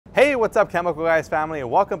Hey, what's up Chemical Guys family,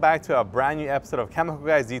 and welcome back to a brand new episode of Chemical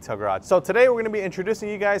Guys Detail Garage. So today we're going to be introducing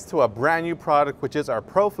you guys to a brand new product, which is our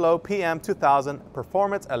ProFlow PM2000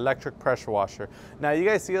 Performance Electric Pressure Washer. Now you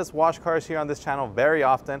guys see us wash cars here on this channel very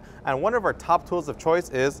often, and one of our top tools of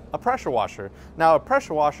choice is a pressure washer. Now a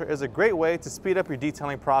pressure washer is a great way to speed up your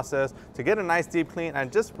detailing process, to get a nice deep clean,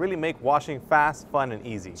 and just really make washing fast, fun, and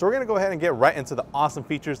easy. So we're going to go ahead and get right into the awesome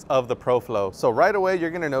features of the ProFlow. So right away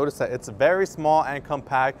you're going to notice that it's very small and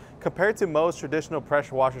compact. Compared to most traditional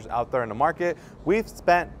pressure washers out there in the market, we've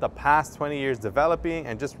spent the past 20 years developing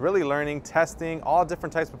and just really learning, testing all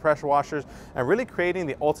different types of pressure washers, and really creating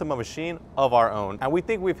the ultimate machine of our own. And we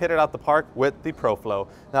think we've hit it out the park with the ProFlow.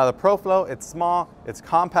 Now the ProFlow, it's small, it's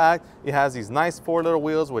compact, it has these nice 4 little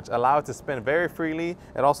wheels which allow it to spin very freely.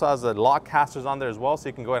 It also has the lock casters on there as well, so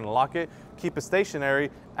you can go ahead and lock it, keep it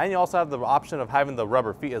stationary, and you also have the option of having the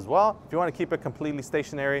rubber feet as well if you want to keep it completely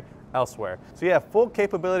stationary elsewhere. So you have full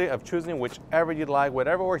capability of choosing whichever you'd like,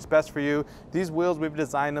 whatever works best for you. These wheels, we've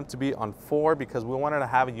designed them to be on 4 because we wanted to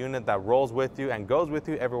have a unit that rolls with you and goes with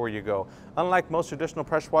you everywhere you go. Unlike most traditional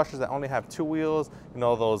pressure washers that only have 2 wheels, you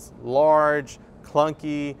know, those large,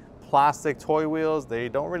 clunky, plastic toy wheels, they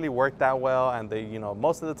don't really work that well, and they,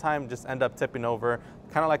 most of the time just end up tipping over,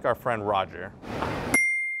 kind of like our friend Roger.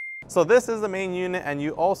 So this is the main unit, and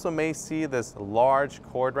you also may see this large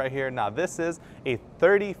cord right here. Now this is a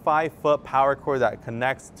 35-foot power cord that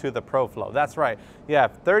connects to the ProFlow. That's right, you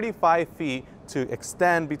have 35 feet to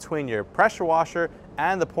extend between your pressure washer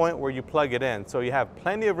and the point where you plug it in. So you have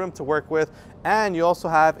plenty of room to work with, and you also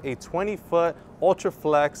have a 20-foot Ultra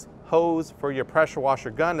Flex hose for your pressure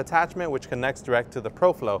washer gun attachment, which connects direct to the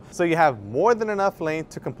ProFlow. So you have more than enough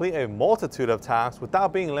length to complete a multitude of tasks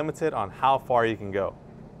without being limited on how far you can go.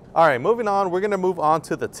 All right, moving on, we're gonna move on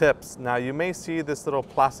to the tips. Now you may see this little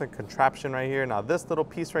plastic contraption right here. Now this little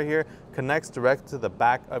piece right here connects direct to the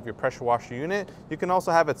back of your pressure washer unit. You can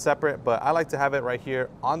also have it separate, but I like to have it right here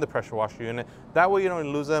on the pressure washer unit. That way you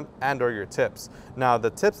don't lose them and or your tips. Now the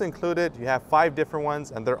tips included, you have 5 different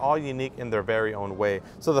ones, and they're all unique in their very own way.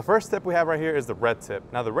 So the first tip we have right here is the red tip.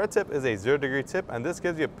 Now the red tip is a 0-degree tip, and this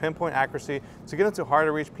gives you a pinpoint accuracy to get into hard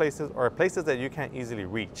to reach places or places that you can't easily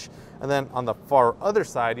reach. And then on the far other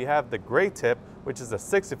side, you have the gray tip, which is a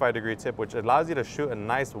 65-degree tip, which allows you to shoot a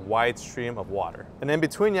nice wide stream of water. And in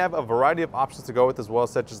between, you have a variety of options to go with as well,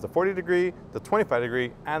 such as the 40-degree, the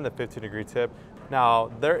 25-degree, and the 50-degree tip.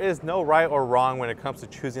 Now, there is no right or wrong when it comes to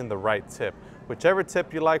choosing the right tip. Whichever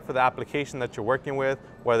tip you like for the application that you're working with,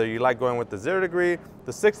 whether you like going with the 0-degree,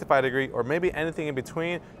 the 65-degree, or maybe anything in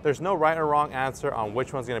between, there's no right or wrong answer on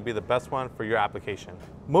which one's gonna be the best one for your application.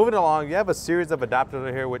 Moving along, you have a series of adapters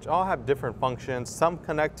here which all have different functions. Some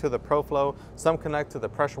connect to the ProFlow, some connect to the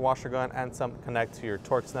pressure washer gun, and some connect to your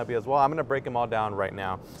TORQ snubby as well. I'm gonna break them all down right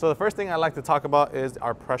now. So the first thing I like to talk about is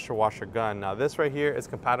our pressure washer gun. Now this right here is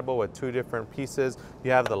compatible with 2 different pieces.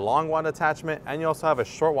 You have the long wand attachment, and you also have a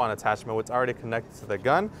short wand attachment which is already connected to the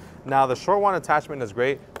gun. Now the short wand attachment is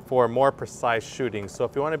great for more precise shooting. So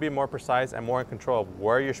if you want to be more precise and more in control of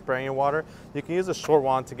where you're spraying your water, you can use a short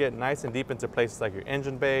wand to get nice and deep into places like your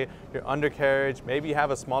engine bay, your undercarriage, maybe you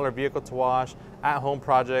have a smaller vehicle to wash, at-home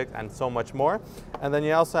project, and so much more. And then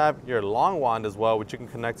you also have your long wand as well, which you can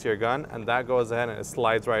connect to your gun, and that goes ahead and it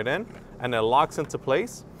slides right in, and it locks into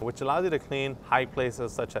place, which allows you to clean high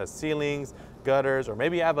places such as ceilings, gutters, or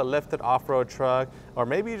maybe you have a lifted off-road truck, or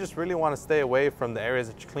maybe you just really want to stay away from the areas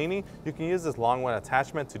that you're cleaning. You can use this long wand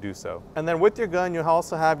attachment to do so. And then with your gun, you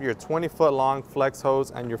also have your 20-foot long flex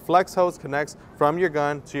hose, and your flex hose connects from your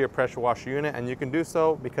gun to your pressure washer unit, and you can do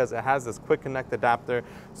so because it has this quick connect adapter.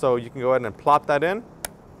 So you can go ahead and plop that in,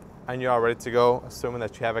 and you're all ready to go, assuming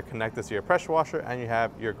that you have it connected to your pressure washer and you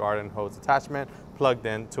have your garden hose attachment plugged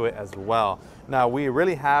into it as well. Now we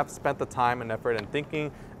really have spent the time and effort in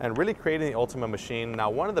thinking and really creating the ultimate machine.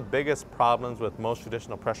 Now one of the biggest problems with most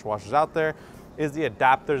traditional pressure washers out there is the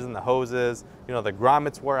adapters and the hoses. The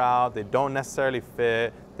grommets wear out, they don't necessarily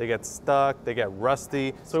fit, they get stuck, they get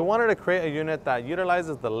rusty. So we wanted to create a unit that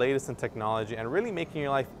utilizes the latest in technology and really making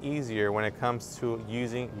your life easier when it comes to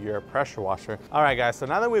using your pressure washer. All right guys, so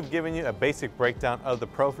now that we've given you a basic breakdown of the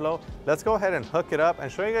ProFlow, let's go ahead and hook it up and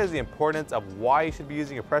show you guys the importance of why you should be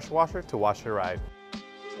using a pressure washer to wash your ride.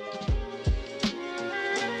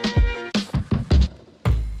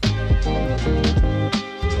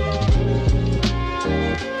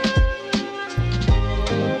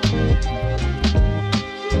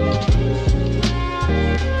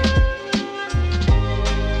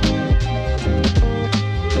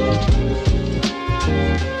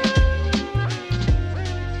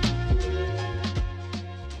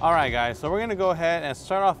 All Alright guys, so we're going to go ahead and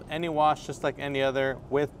start off any wash just like any other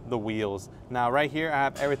with the wheels. Now right here I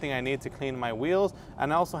have everything I need to clean my wheels,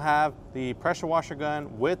 and I also have the pressure washer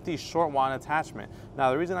gun with the short wand attachment.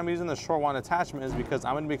 Now the reason I'm using the short wand attachment is because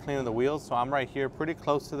I'm going to be cleaning the wheels, so I'm right here pretty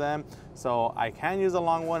close to them. So I can use a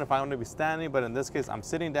long one if I want to be standing, but in this case I'm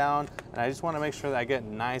sitting down and I just want to make sure that I get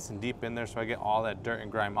nice and deep in there so I get all that dirt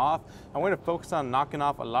and grime off. I'm going to focus on knocking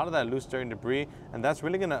off a lot of that loose dirt and debris, and that's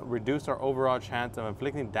really going to reduce our overall chance of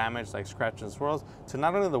inflicting damage like scratches and swirls to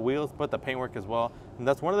not only the wheels but the paintwork as well. And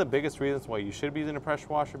that's one of the biggest reasons why you should be using a pressure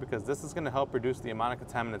washer, because this is going to help reduce the amount of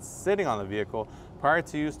contaminants sitting on the vehicle prior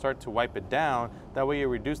to you start to wipe it down. That way you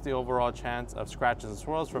reduce the overall chance of scratches and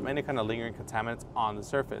swirls from any kind of lingering contaminants on the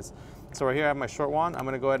surface. So right here I have my short wand. I'm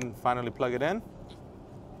going to go ahead and finally plug it in.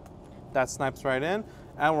 That snipes right in,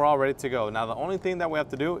 and we're all ready to go. Now the only thing that we have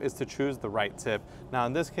to do is to choose the right tip. Now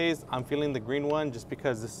in this case I'm feeling the green one just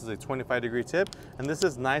because this is a 25-degree tip and this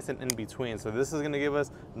is nice and in between. So this is going to give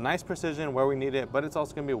us nice precision where we need it, but it's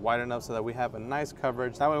also going to be wide enough so that we have a nice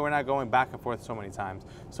coverage. That way we're not going back and forth so many times.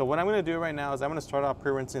 So what I'm going to do right now is I'm going to start off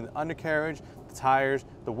pre-rinsing the undercarriage, the tires,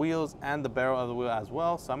 the wheels, and the barrel of the wheel as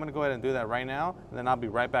well. So I'm going to go ahead and do that right now, and then I'll be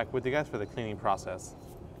right back with you guys for the cleaning process.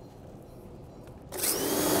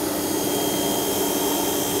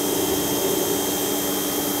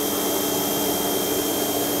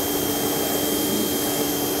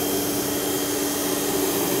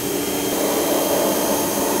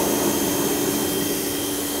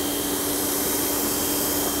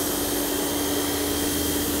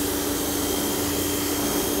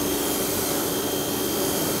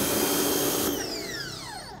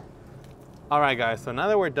 Alright guys, so now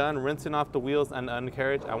that we're done rinsing off the wheels and the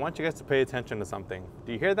undercarriage, I want you guys to pay attention to something.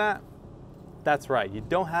 Do you hear that? That's right, you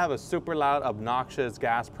don't have a super loud, obnoxious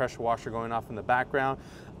gas pressure washer going off in the background.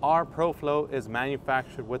 Our ProFlow is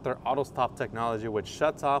manufactured with our auto stop technology, which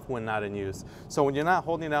shuts off when not in use. So when you're not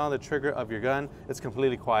holding down the trigger of your gun, it's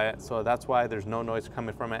completely quiet. So that's why there's no noise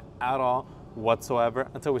coming from it at all whatsoever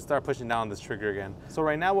until we start pushing down this trigger again. So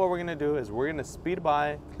right now what we're going to do is we're going to speed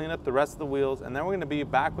by, clean up the rest of the wheels, and then we're going to be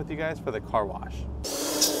back with you guys for the car wash.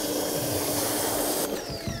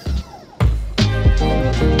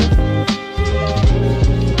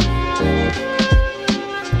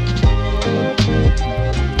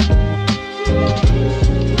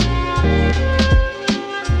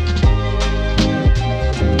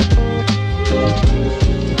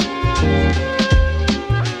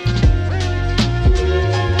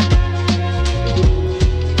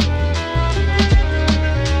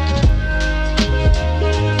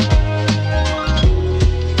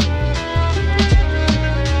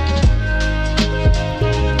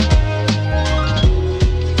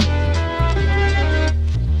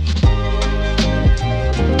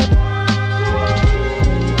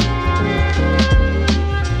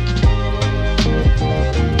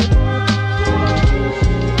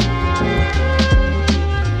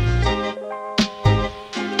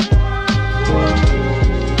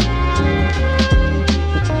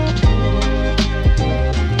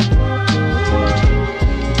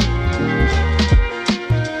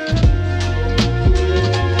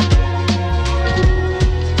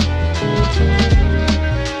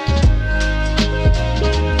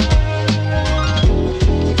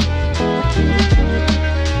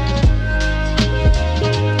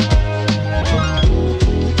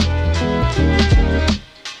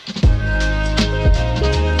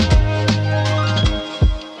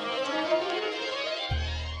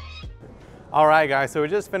 Alright guys, so we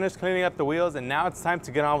just finished cleaning up the wheels and now it's time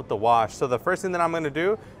to get on with the wash. So the first thing that I'm going to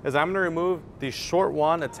do is I'm going to remove the short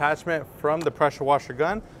wand attachment from the pressure washer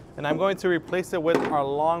gun, and I'm going to replace it with our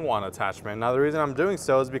long wand attachment. Now the reason I'm doing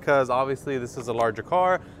so is because obviously this is a larger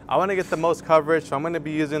car. I want to get the most coverage, so I'm going to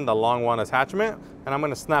be using the long wand attachment, and I'm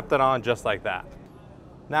going to snap that on just like that.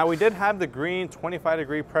 Now we did have the green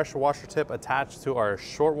 25-degree pressure washer tip attached to our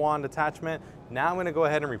short wand attachment. Now I'm going to go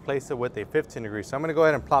ahead and replace it with a 15-degree. So I'm going to go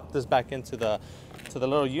ahead and plop this back into the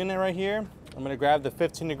little unit right here. I'm going to grab the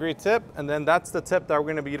 15-degree tip, and then that's the tip that we're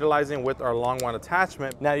going to be utilizing with our long wand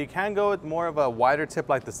attachment. Now you can go with more of a wider tip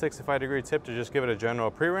like the 65-degree tip to just give it a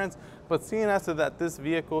general pre-rinse, but seeing as to that this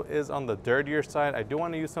vehicle is on the dirtier side, I do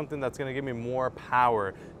want to use something that's going to give me more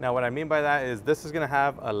power. Now what I mean by that is this is going to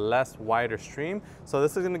have a less wider stream, so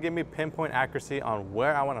this is going to give me pinpoint accuracy on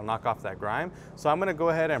where I want to knock off that grime. So I'm going to go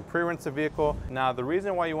ahead and pre-rinse the vehicle. Now the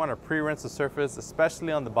reason why you want to pre-rinse the surface,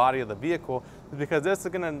 especially on the body of the vehicle, is because this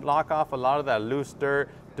is going to knock off a lot of that loose dirt,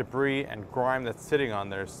 debris, and grime that's sitting on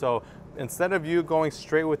there. So instead of you going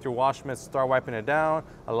straight with your wash mitt, start wiping it down,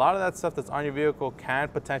 a lot of that stuff that's on your vehicle can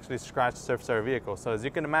potentially scratch the surface of your vehicle. So as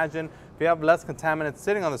you can imagine, if If you have less contaminants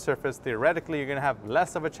sitting on the surface, theoretically, you're gonna have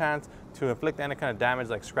less of a chance to inflict any kind of damage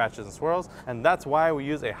like scratches and swirls. And that's why we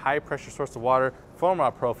use a high pressure source of water from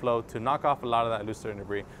our ProFlow to knock off a lot of that loose dirt and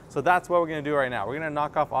debris. So that's what we're gonna do right now. We're gonna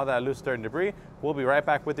knock off all that loose dirt and debris. We'll be right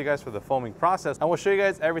back with you guys for the foaming process. And we'll show you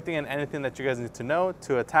guys everything and anything that you guys need to know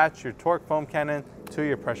to attach your TORQ foam cannon to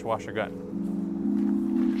your pressure washer gun.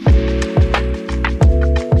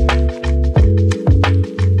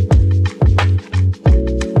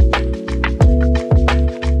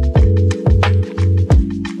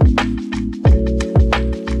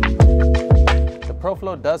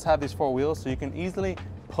 ProFlow does have these 4 wheels, so you can easily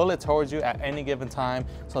pull it towards you at any given time.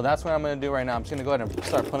 So that's what I'm going to do right now. I'm just going to go ahead and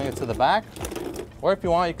start pulling it to the back. Or if you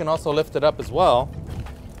want, you can also lift it up as well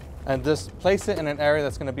and just place it in an area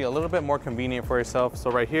that's going to be a little bit more convenient for yourself.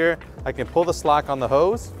 So right here, I can pull the slack on the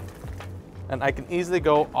hose and I can easily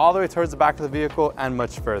go all the way towards the back of the vehicle and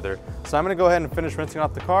much further. So I'm going to go ahead and finish rinsing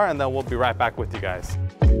off the car, and then we'll be right back with you guys.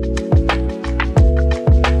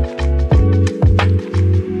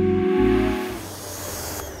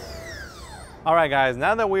 All right guys,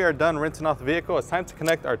 now that we are done rinsing off the vehicle, it's time to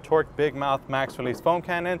connect our TORQ Big Mouth Max Release Foam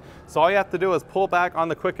Cannon. So all you have to do is pull back on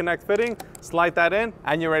the quick connect fitting, slide that in,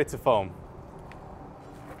 and you're ready to foam.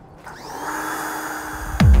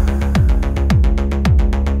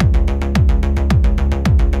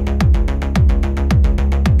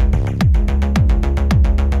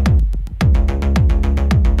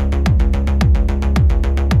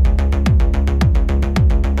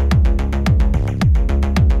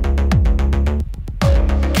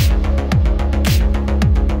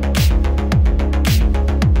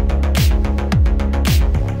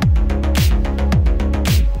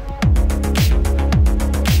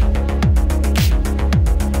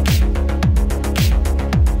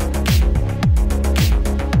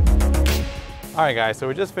 All right guys, so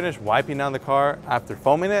we just finished wiping down the car after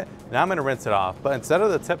foaming it. Now I'm gonna rinse it off. But instead of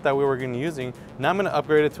the tip that we were gonna be using, now I'm gonna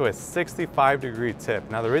upgrade it to a 65-degree tip.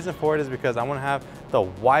 Now the reason for it is because I wanna have the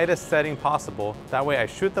widest setting possible. That way I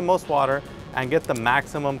shoot the most water and get the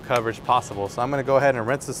maximum coverage possible. So I'm gonna go ahead and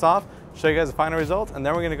rinse this off, show you guys the final results, and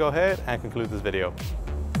then we're gonna go ahead and conclude this video.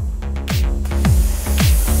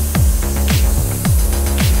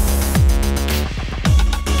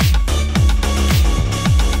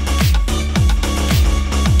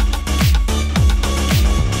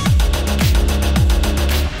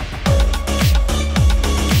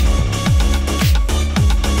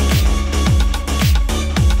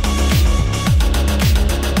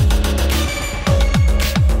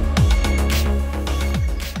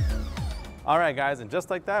 All right guys, and just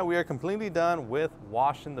like that, we are completely done with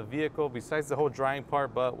washing the vehicle, besides the whole drying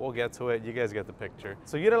part, but we'll get to it. You guys get the picture.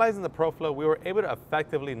 So utilizing the ProFlow, we were able to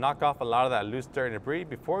effectively knock off a lot of that loose dirt and debris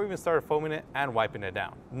before we even started foaming it and wiping it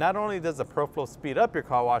down. Not only does the ProFlow speed up your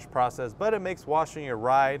car wash process, but it makes washing your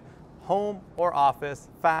ride, home or office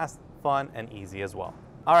fast, fun, and easy as well.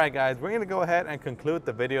 All right guys, we're gonna go ahead and conclude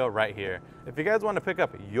the video right here. If you guys want to pick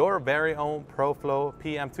up your very own ProFlow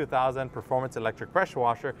PM2000 Performance Electric Pressure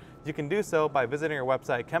Washer, you can do so by visiting our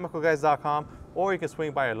website, chemicalguys.com, or you can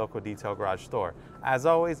swing by your local detail garage store. As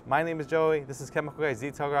always, my name is Joey. This is Chemical Guys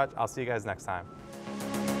Detail Garage. I'll see you guys next time.